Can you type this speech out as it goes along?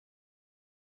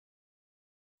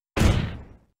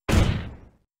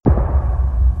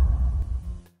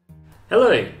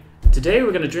Hello! Today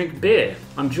we're going to drink beer.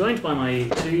 I'm joined by my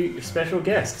two special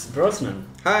guests, Brosnan.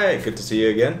 Hi, good to see you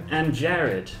again. And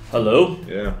Jared. Hello.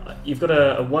 Yeah. You've got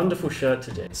a wonderful shirt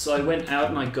today. So I went out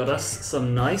and I got us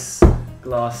some nice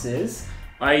glasses.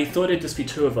 I thought it'd just be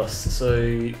two of us,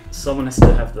 so someone has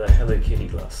to have the Hello Kitty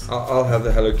glass. I'll have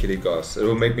the Hello Kitty glass. It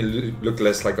will make me look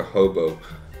less like a hobo,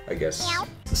 I guess.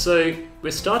 So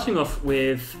we're starting off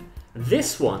with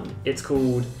this one. It's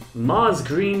called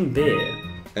Marrsgreen beer.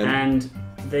 And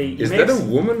is that a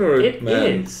woman or a man?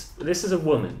 It is. This is a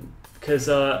woman. Because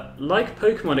like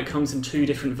Pokemon, it comes in two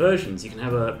different versions. You can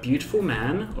have a beautiful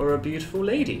man or a beautiful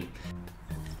lady.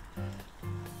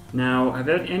 Now, have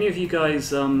any of you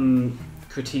guys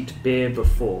critiqued beer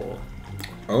before?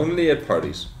 Only at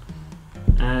parties.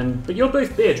 But you're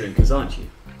both beer drinkers, aren't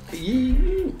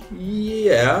you?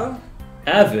 Yeah.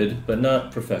 Avid, but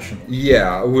not professional.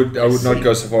 Yeah, I would not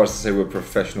go so far as to say we're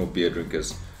professional beer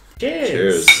drinkers.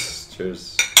 Cheers!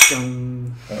 Cheers.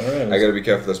 Alright. I gotta be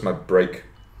careful, that's my break.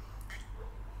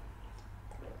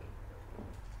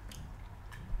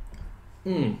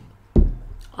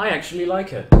 I actually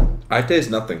like it. I taste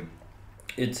nothing.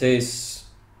 It tastes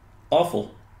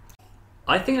awful.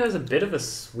 I think it has a bit of a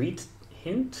sweet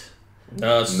hint.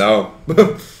 No.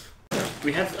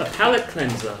 We have a palate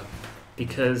cleanser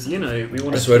because, you know, we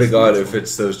want to... I swear to God, if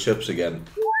it's those chips again.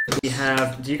 We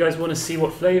have... Do you guys want to see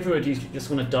what flavour, or do you just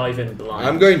want to dive in blind?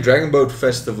 I'm going Dragon Boat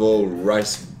Festival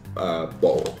rice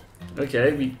bowl.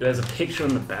 Okay, there's a picture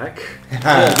on the back.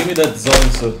 Yeah, give me that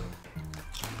zone.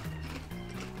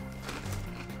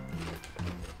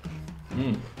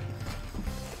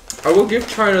 I will give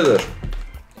China this.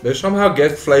 They somehow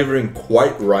get flavoring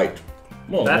quite right.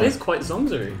 Well, That is quite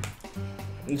Zongzuri.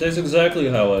 It tastes exactly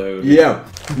how I would. Yeah.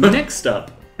 Next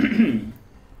up,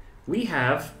 we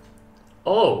have...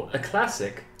 Oh, a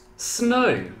classic.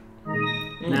 Snow.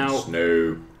 Now,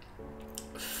 Snow.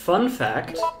 fun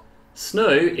fact, Snow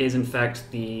is in fact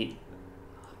the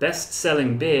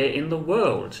best-selling beer in the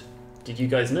world. Did you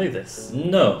guys know this?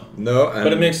 No. No,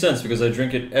 But it makes sense because I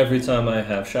drink it every time I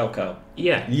have Shao Kao.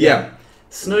 Yeah. Yeah.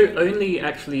 Snow only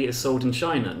actually is sold in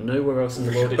China. Nowhere else in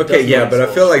the world it Okay, does yeah, not but I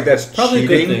sold. feel like that's Probably a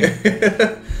good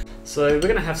cheating. So we're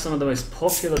going to have some of the most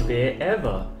popular beer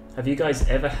ever. Have you guys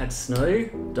ever had Snow?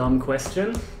 Dumb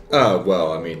question.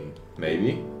 Well, I mean,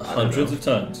 maybe. Hundreds of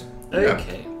times.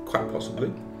 Okay. Quite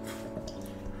possibly.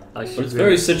 I should But it's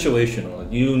really- very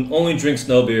situational. You only drink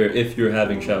snow beer if you're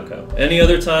having Shao Kao. Any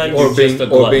other time, Or you're just a being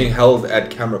glutton. held at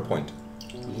camera point.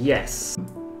 Yes.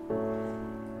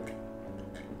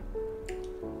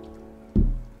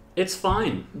 It's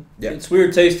fine. Yeah. It's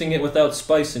weird tasting it without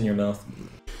spice in your mouth.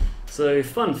 So,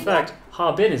 fun fact,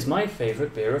 Harbin is my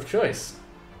favourite beer of choice.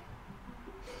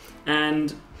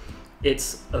 And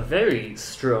it's a very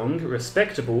strong,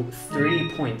 respectable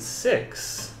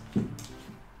 3.6.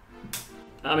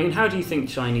 I mean, how do you think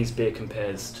Chinese beer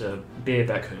compares to beer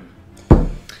back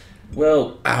home?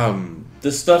 Well,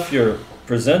 the stuff you're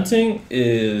presenting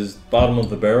is bottom of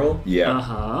the barrel. Yeah.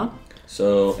 Uh-huh.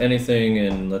 So anything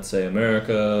in, let's say,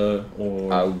 America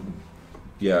or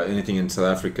Yeah, anything in South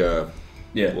Africa.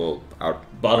 yeah, Well, out.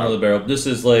 bottom of the barrel. This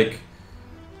is like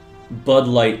Bud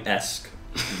Light-esque.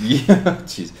 Yeah.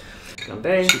 Jeez.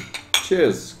 Ganbei.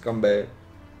 Cheers, Ganbei.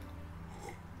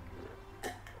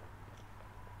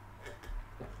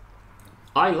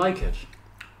 I like it,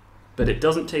 but it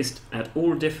doesn't taste at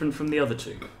all different from the other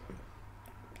two.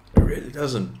 It really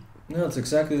doesn't. No, it's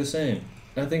exactly the same.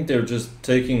 I think they're just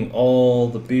taking all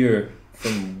the beer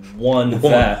from one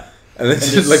vat. And then And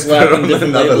just just like put it slapping on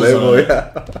different another labels label.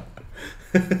 on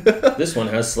Yeah. This one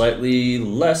has slightly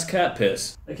less cat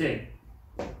piss. Okay,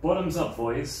 bottoms up,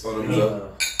 boys. Bottoms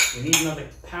up. We need another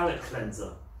palate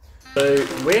cleanser. So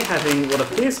we're having what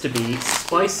appears to be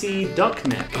spicy duck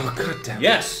neck. Oh god damn.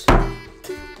 Yes!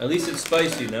 At least it's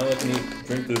spicy. Now I can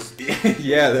drink this.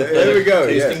 Yeah, there we go.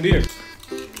 Tasting Yeah. beer.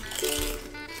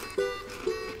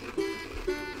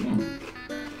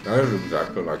 That is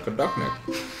exactly like a duck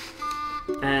neck.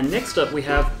 And next up we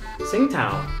have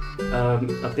Tsingtao,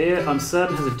 a beer I'm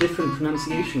certain has a different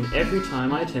pronunciation every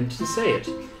time I attempt to say it.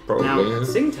 Probably. Now, Yeah.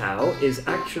 Tsingtao is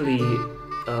actually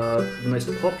the most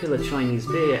popular Chinese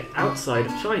beer outside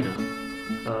of China,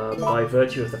 by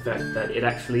virtue of the fact that it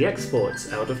actually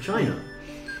exports out of China.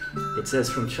 It says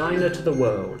from China to the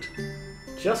world,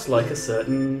 just like a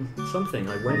certain something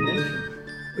I won't mention.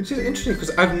 Which is interesting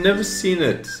because I've never seen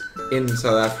it in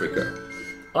South Africa.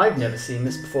 I've never seen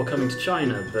this before coming to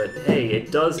China, but hey,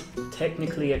 it does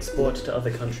technically export to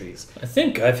other countries. I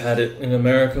think I've had it in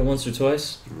America once or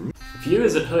twice.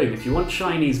 Viewers at home, if you want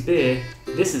Chinese beer,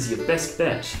 this is your best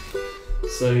bet.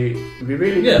 So we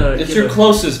really Yeah, gonna it's give your a-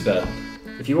 closest bet.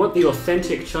 If you want the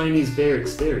authentic Chinese beer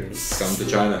experience, Come to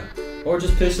China. Or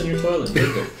just piss in your toilet.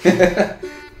 There.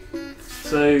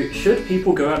 so should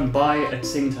people go out and buy a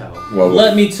Tsingtao? Well,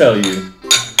 Let me tell you.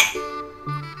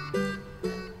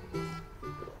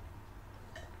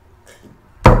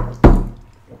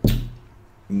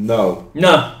 no.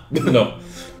 Nah. No.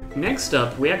 Next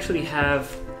up, we actually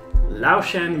have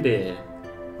Laoshan beer.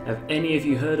 Have any of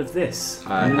you heard of this?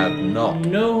 I have not.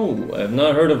 No, I have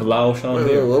not heard of Laoshan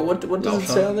beer. What does it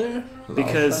say on there?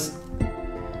 Because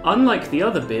unlike the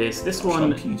other beers, this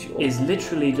one Chongqing. is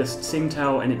literally just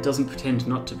Tsingtao and it doesn't pretend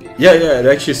not to be. Yeah, it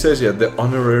actually says here the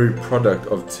honorary product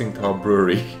of Tsingtao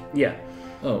Brewery. Yeah.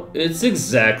 Oh, it's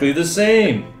exactly the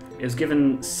same. It was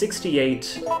given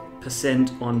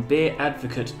 68% on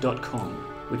beeradvocate.com,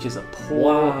 which is a poor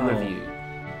Wow. review.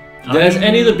 Has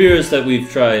any of the beers that we've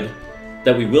tried,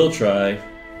 that we will try,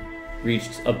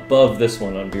 reached above this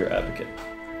one on Beer Advocate?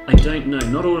 I don't know.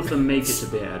 Not all of them make it to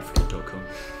beeradvocate.com.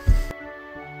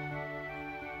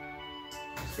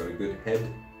 It's got a good head.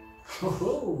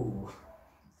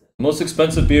 Most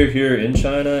expensive beer here in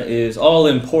China is all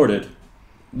imported,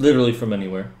 literally from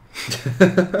anywhere.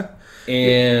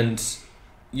 And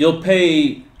you'll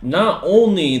pay not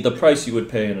only the price you would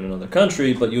pay in another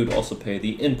country, but you would also pay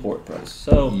the import price.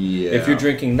 So if you're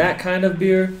drinking that kind of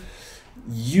beer,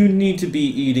 you need to be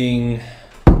eating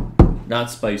not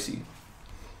spicy.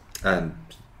 And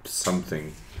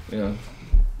something You know,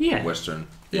 Yeah. Western.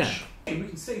 Yeah. Hey, we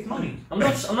can save money. I'm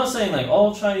not saying like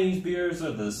all Chinese beers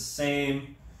are the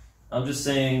same. I'm just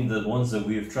saying the ones that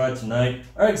we have tried tonight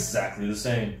are exactly the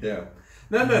same. Yeah.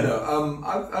 No.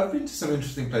 I've been to some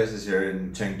interesting places here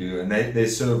in Chengdu, and they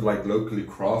sort of like locally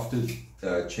crafted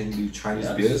Chengdu Chinese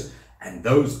Yes. beers, and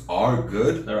those are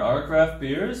good. There are craft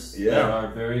beers that Yeah.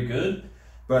 are very good.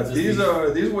 But Just these these-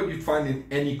 are what you'd find in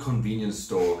any convenience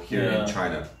store here Yeah. in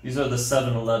China. These are the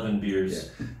 7-Eleven beers.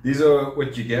 These are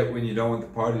what you get when you don't want the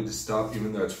party to stop,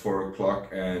 even though it's 4 o'clock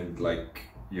and like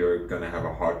you're gonna have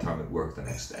a hard time at work the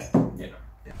next day. Yeah.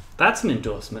 That's an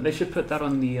endorsement. They should put that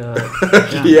on the.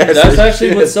 Yes, That's they actually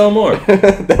should. would sell more.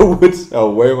 That would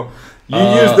sell way more. You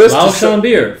use this to Laoshan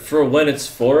beer for when it's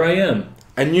 4 a.m.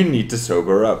 and you need to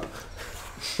sober up.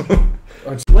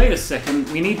 Wait a second.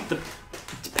 We need the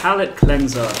palate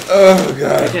cleanser. Oh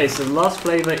god. Okay, so the last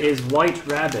flavor is White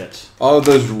Rabbit. Oh,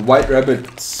 those White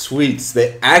Rabbit sweets.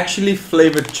 They actually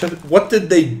flavored what did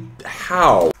they...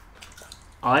 How?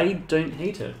 I don't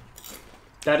hate it.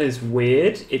 That is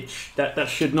weird. That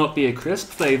should not be a crisp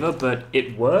flavor, but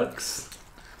it works.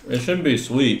 It shouldn't be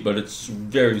sweet, but it's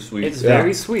very sweet. It's Yeah.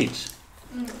 very sweet.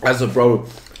 That's a problem.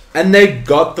 And they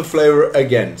got the flavor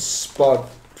again. Spot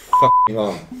fucking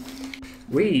on.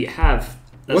 We have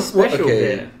a What- special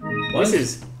okay. beer. What? This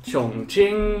is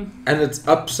Chongqing. And it's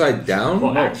upside down?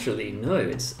 Well, actually, no.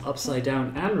 It's upside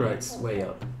down and right way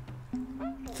up.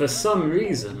 For some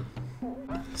reason.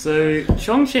 So,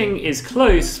 Chongqing is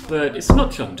close, but it's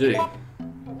not Chengdu.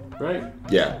 Right?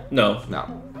 Yeah. No. No.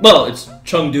 Well, it's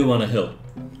Chengdu on a hill.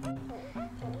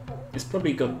 It's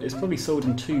probably sold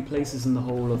in 2 places in the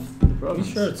whole of the Are you province.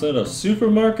 sure it's at a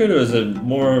supermarket or is it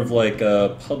more of like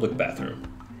a public bathroom?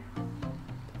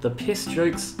 The piss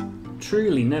jokes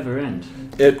truly never end.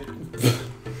 It...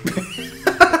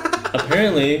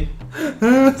 Apparently,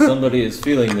 somebody is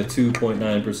feeling the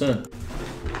 2.9%.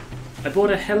 I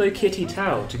bought a Hello Kitty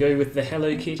towel to go with the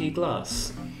Hello Kitty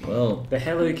glass. Well, The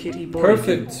Hello Kitty boy.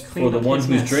 perfect can clean for the up one his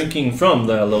who's mess. drinking from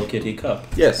the Hello Kitty cup.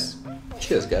 Yes.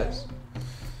 Cheers, guys.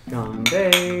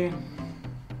 Ganbei.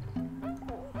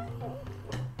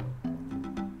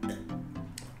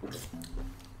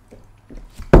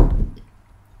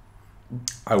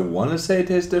 I want to say it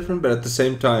tastes different, but at the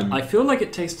same time... I feel like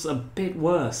it tastes a bit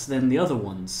worse than the other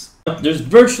ones. There's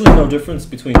virtually no difference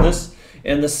between this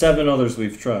and the 7 others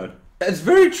we've tried. It's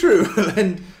very true.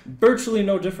 And Virtually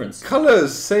no difference. color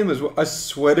is same as... I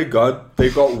swear to God, they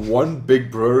got one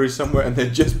big brewery somewhere and they're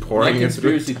just My pouring it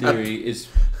through. conspiracy theory is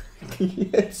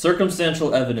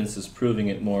circumstantial evidence is proving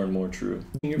it more and more true.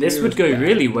 This would go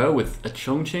really well with a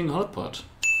Chongqing hot pot.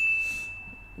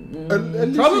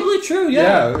 Probably true,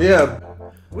 yeah. Yeah.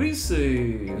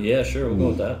 Wusu. Yeah, sure, we'll go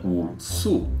with that.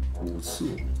 Wusu.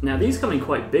 Now these come in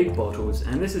quite big bottles,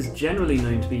 and this is generally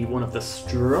known to be one of the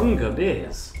stronger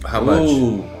beers. How much?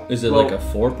 Ooh, is it Well- like a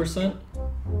 4%?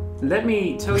 Let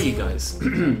me tell you guys,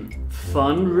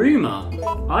 fun rumor.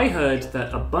 I heard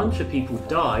that a bunch of people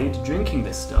died drinking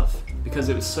this stuff because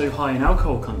it was so high in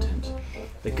alcohol content.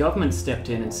 The government stepped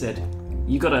in and said,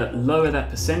 you gotta lower that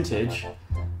percentage,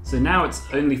 so now it's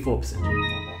only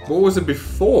 4%. What was it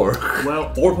before?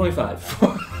 Well,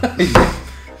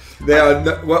 4.5. They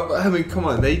are. Well, I mean, come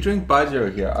on. They drink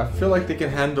baijiu here. I feel like they can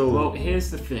handle. Well, here's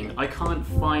the thing. I can't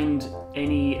find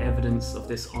any evidence of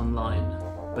this online,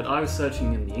 but I was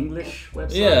searching in the English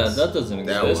websites. Yeah, that doesn't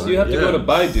That exist. one, You have to go to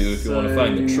Baidu if you want to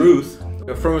find the truth.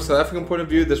 From a South African point of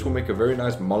view, this will make a very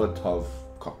nice Molotov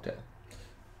cocktail.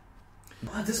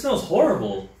 Wow, this smells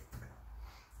horrible.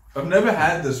 I've never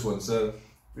had this one, so.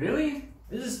 Really?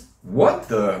 This is. What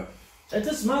the? It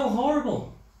does smell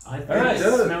horrible. I think Alright.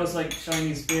 it smells like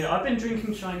Chinese beer. I've been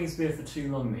drinking Chinese beer for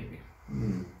too long, maybe.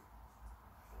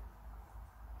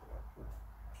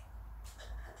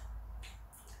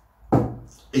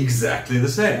 Exactly the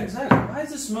same. Exactly. Why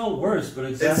does it smell worse, but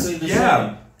exactly the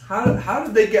same? How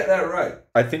did they get that right?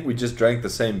 I think we just drank the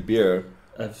same beer.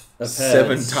 I've had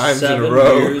 7 times in a 7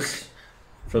 row. beers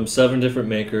from 7 different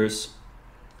makers,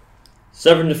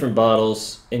 7 different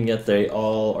bottles, and yet they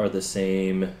all are the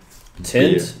same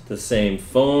tint, Beer. the same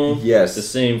foam, Yes. the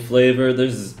same flavor.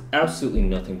 There's absolutely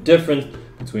nothing different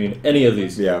between any of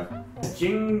these. Yeah.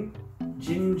 Jinzhi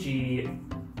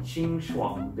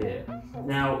Qingshuang beer.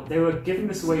 Now, they were giving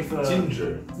this away for...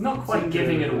 Ginger. Not quite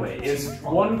giving it away. It's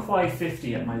 1 kwai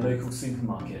 50 at my local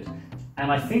supermarket.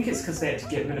 And I think it's because they had to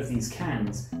get rid of these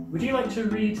cans. Would you like to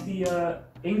read the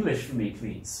English for me,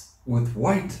 please? With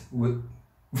white. With.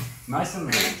 Nice and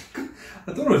red.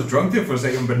 I thought I was drunk there for a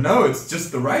second, but no, it's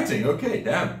just the writing. Okay,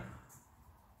 damn.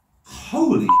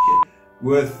 Holy shit.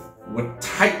 With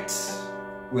tight,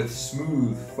 with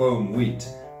smooth foam wheat,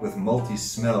 with malty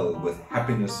smell, with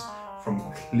happiness from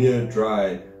clear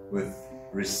dry, with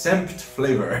resemped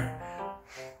flavor.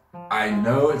 I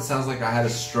know it sounds like I had a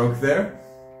stroke there,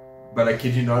 but I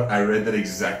kid you not, I read that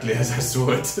exactly as I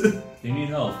saw it. You need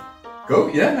help.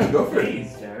 Go for it.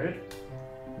 Please, Jared.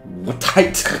 What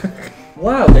tight?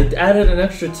 Wow, it added an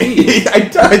extra T. I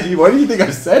died. Why do you think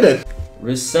I said it?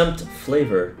 Resemped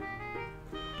flavor.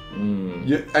 And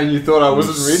you thought I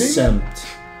wasn't reading?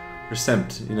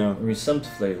 Resemped, you know. Resemped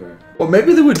flavor. Or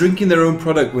maybe they were drinking their own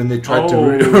product when they tried to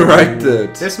Oh. write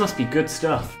it. This must be good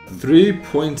stuff.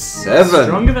 3.7.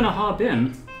 Stronger than a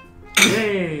Harbin.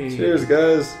 Yay! Cheers,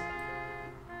 guys.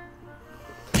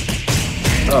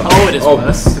 Oh, it is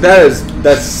worse.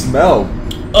 That smell.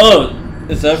 Oh,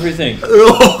 it's everything.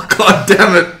 Oh, god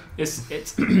damn it.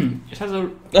 It has a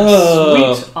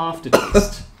Oh. sweet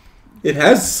aftertaste. It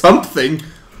has something.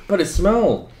 But it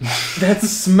smells. That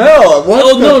smell. What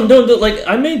Oh no, like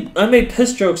I made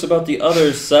piss jokes about the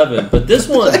other 7, but this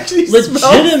one actually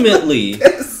legitimately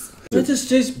Yes. it just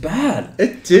tastes bad.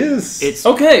 It is. It's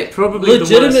Okay, probably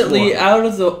legitimately the worst one. out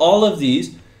of all of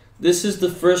these, this is the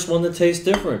first one that tastes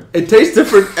different. It tastes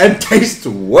different and tastes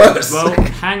worse. Well,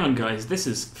 hang on, guys. This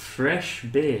is fresh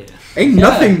beer. ain't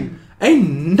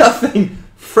nothing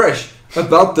fresh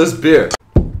about this beer.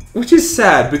 Which is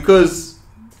sad because,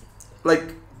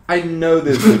 like, I know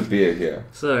there's good beer here.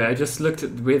 Sorry, I just looked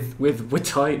at with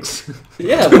tight.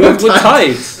 Yeah, we're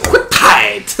tight. We're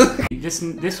tight.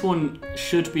 This one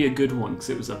should be a good one because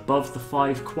it was above the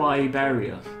 5 kwai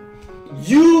barrier.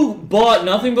 You bought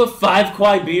nothing but 5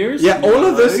 kwai beers? Yeah, all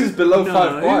of this is below No,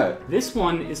 5 kwai. This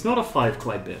one is not a 5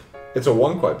 kwai beer. It's a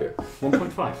 1 kwai beer.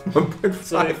 1.5.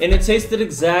 1.5. And it tasted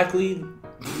exactly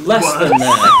less than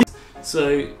that.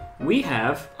 So we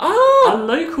have a Ah!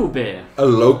 local beer. A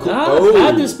local. I've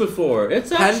had this before. It's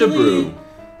Panda actually brew.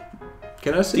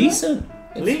 Can I see decent.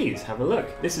 Please have a look.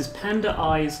 This is Panda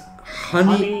Eyes that?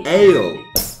 Honey ale.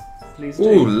 Please do.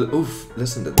 Ooh, oof!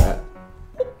 Listen to that.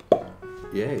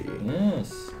 Yay. Yes.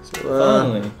 So,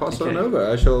 Finally. pass on Okay. over.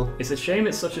 I shall. It's a shame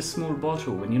it's such a small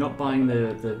bottle when you're not buying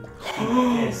the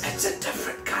Yes. It's a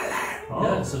different color.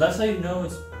 Yeah, so that's how you know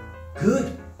it's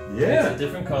good. Yeah. It's a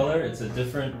different color, it's a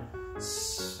different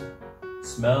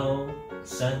smell,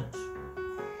 scent.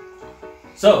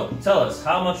 So, tell us,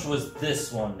 how much was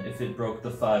this one if it broke the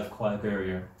 5 kwai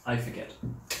barrier? I forget.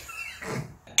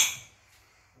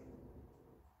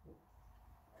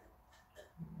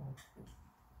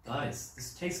 Guys,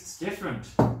 this tastes different.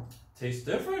 Tastes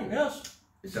different, yes.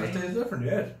 It does taste different,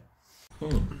 yes.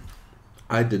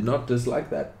 I did not dislike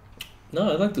that.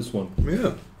 No, I like this one.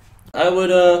 Yeah. I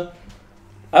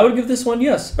would give this one,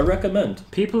 yes, a recommend.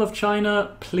 People of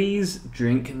China, please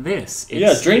drink this.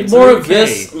 Yeah, drink it's more okay. of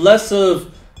this, less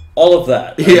of all of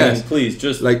that. I Yes. mean, please,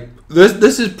 just Like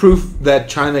this is proof that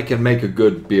China can make a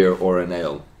good beer or an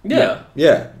ale. yeah.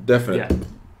 Yeah, definitely. Yeah.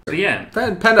 So yeah,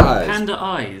 Panda eyes. Panda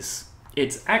Eyes.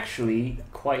 It's actually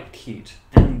quite cute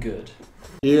and good.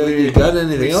 You got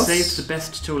anything We else? saved the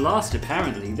best till last,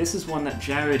 apparently. This is one that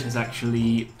Jared has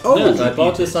actually... Oh, Yes, I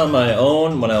bought this on my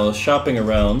own when I was shopping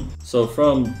around. So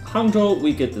from Hangzhou,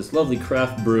 we get this lovely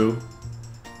craft brew.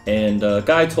 And a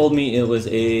guy told me it was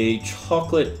a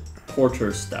chocolate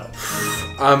porter stout.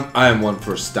 I am one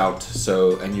for stout.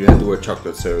 So, and you had the word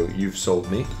chocolate, so you've sold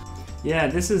me. Yeah,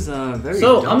 this is a very.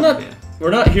 So dark I'm not. beer.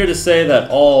 We're not here to say that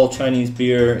all Chinese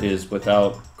beer is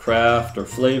without craft or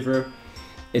flavor.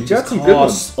 It got just some good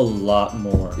costs a lot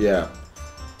more. Yeah.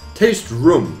 Taste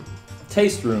room.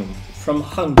 Taste Room from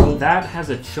Hangzhou. That has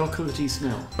a chocolatey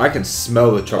smell. I can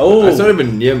smell the chocolate. Oh. It's not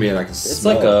even near me, and I can It's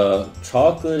smell like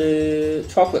it. a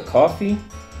chocolate coffee.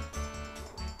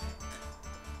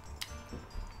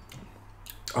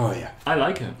 Oh yeah. I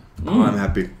like it. Oh, I'm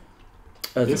happy.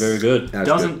 That's This very good. That's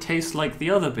Doesn't good. taste like the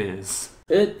other beers.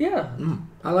 Yeah.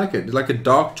 I like it. Like a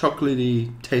dark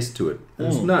chocolatey taste to it.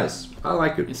 It's nice. I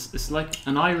like it. It's like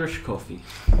an Irish coffee.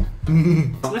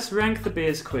 Let's rank the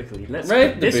beers quickly. Let's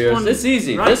Rank the this beers. one It's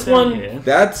easy. right This down one- here.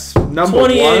 That's number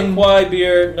 28 one. Kwai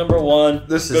beer, number 1.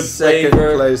 This Good is second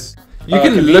flavor. place. You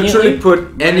can literally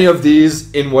put any of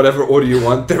these in whatever order you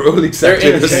want. They're all They're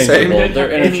exactly the same. interchangeable.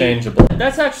 They're Any- interchangeable.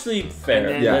 That's actually fair. And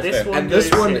then Yeah. That's this fair. one And this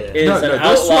goes one here. Is No, an no, this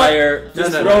one- outlier.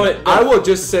 Just throw it. I will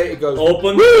just say it goes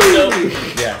Open. Woo! window.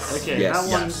 Yes. Okay, Yes, that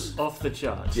yes. one's off the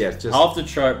chart. Yeah, just Off the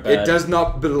chart. Bad. it does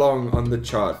not belong on the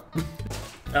chart.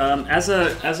 As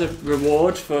a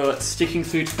reward for sticking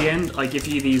through to the end, I give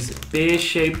you these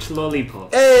beer-shaped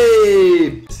lollipops.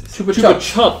 Hey, Chupa Chupa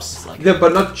Chups. Chups. Yeah,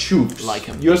 but not chups. Like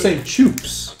 'em. You're saying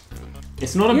chups.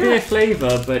 It's not a Yeah. beer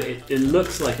flavor, but it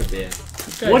looks like a beer.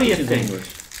 Guy What do you teaches think? English.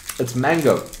 It's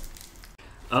mango.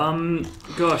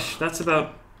 Gosh, that's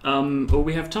about all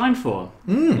we have time for.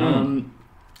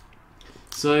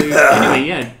 So anyway,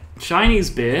 yeah, Chinese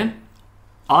beer.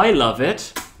 I love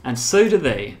it, and so do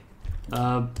they.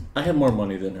 I have more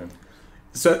money than him.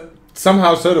 So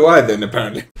somehow so do I then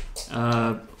apparently.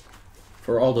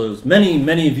 For all those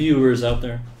many viewers out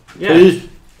there, Yeah.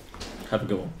 have a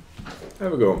good one. There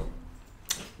we go.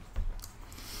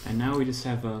 And now we just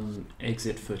have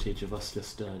exit footage of us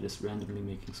just randomly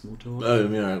making small talk. Oh, you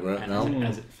mean right And now?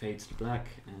 as it fades to black,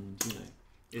 and you know.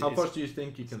 How it's- fast do you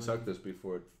think you can suck this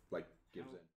before it like gives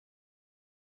in?